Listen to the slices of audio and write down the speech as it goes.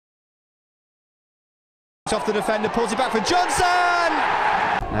off the defender, pulls it back for Johnson!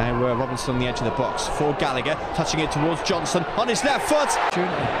 Now Robinson on the edge of the box for Gallagher, touching it towards Johnson on his left foot.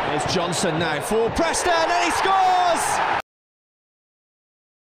 Here's Johnson now for Preston, and he scores!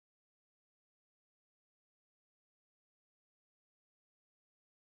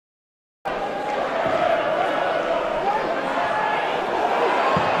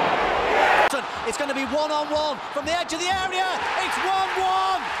 It's going to be one-on-one from the edge of the area. It's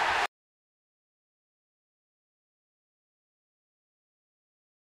 1-1.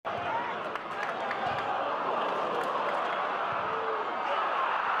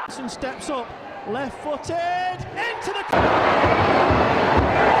 Johnson steps up, left-footed, into the...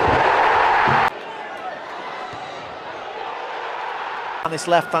 On this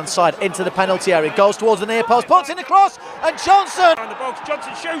left-hand side, into the penalty area, goes towards the near post, puts in the cross, and Johnson! On the box,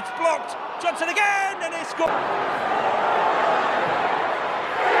 Johnson shoots, blocked, Johnson again, and he scores!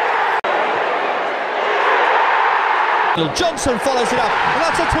 Johnson follows it up, and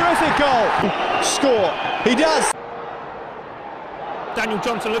that's a terrific goal! Score, he does! Daniel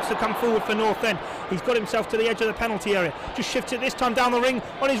Johnson looks to come forward for North End. He's got himself to the edge of the penalty area. Just shifts it this time down the ring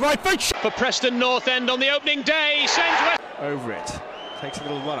on his right foot. For Preston North End on the opening day, sends West over it. Takes a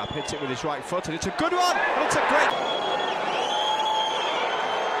little run up, hits it with his right foot, and it's a good one, and it's a great...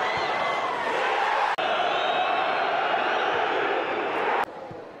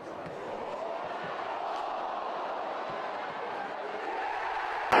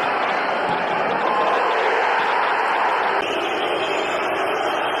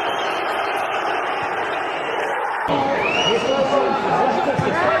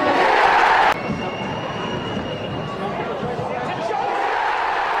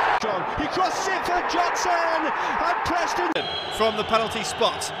 He crosses it for Johnson, and Preston from the penalty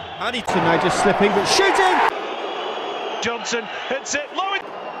spot, and he's now just slipping but shooting. Johnson hits it low,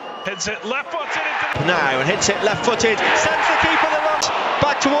 hits it left-footed into now and hits it left-footed, sends the keeper the runs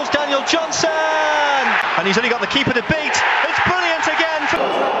back towards Daniel Johnson, and he's only got the keeper to beat. It's brilliant again.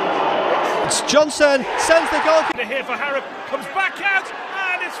 It's Johnson sends the goalkeeper here for Harrop, comes back out,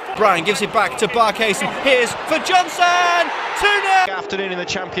 and it's... Brian gives it back to Barcason. Here's for Johnson. 2-0. afternoon in the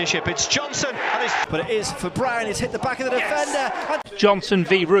Championship. It's Johnson, and it's... But it is for Brian. He's hit the back of the defender. And Johnson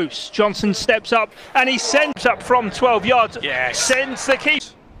v Roos. Johnson steps up, and he sends up from 12 yards. Yes. Sends the keeper.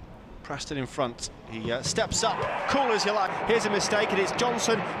 Preston in front. He steps up, cool as you like. Here's a mistake. It is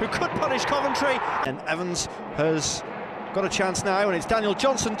Johnson who could punish Coventry. And Evans has got a chance now, and it's Daniel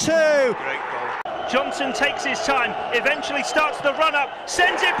Johnson too. Great goal. Johnson takes his time, eventually starts the run-up,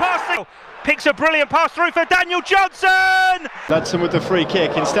 sends it past the... Picks a brilliant pass through for Daniel Johnson! Dudson with the free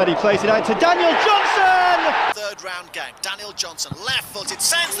kick. Instead he plays it out to Daniel Johnson! Third round game. Daniel Johnson, left-footed,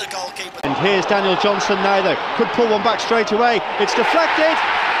 sends the goalkeeper. And here's Daniel Johnson now though. Could pull one back straight away. It's deflected.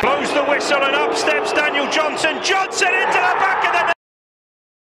 Blows the whistle and up steps Daniel Johnson. Johnson into the back of the net.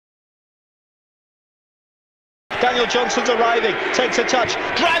 Daniel Johnson's arriving, takes a touch,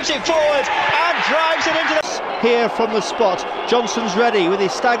 drives it forward and drives it into the... Here from the spot, Johnson's ready with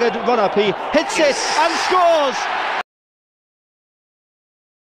his staggered run-up, he hits it and scores!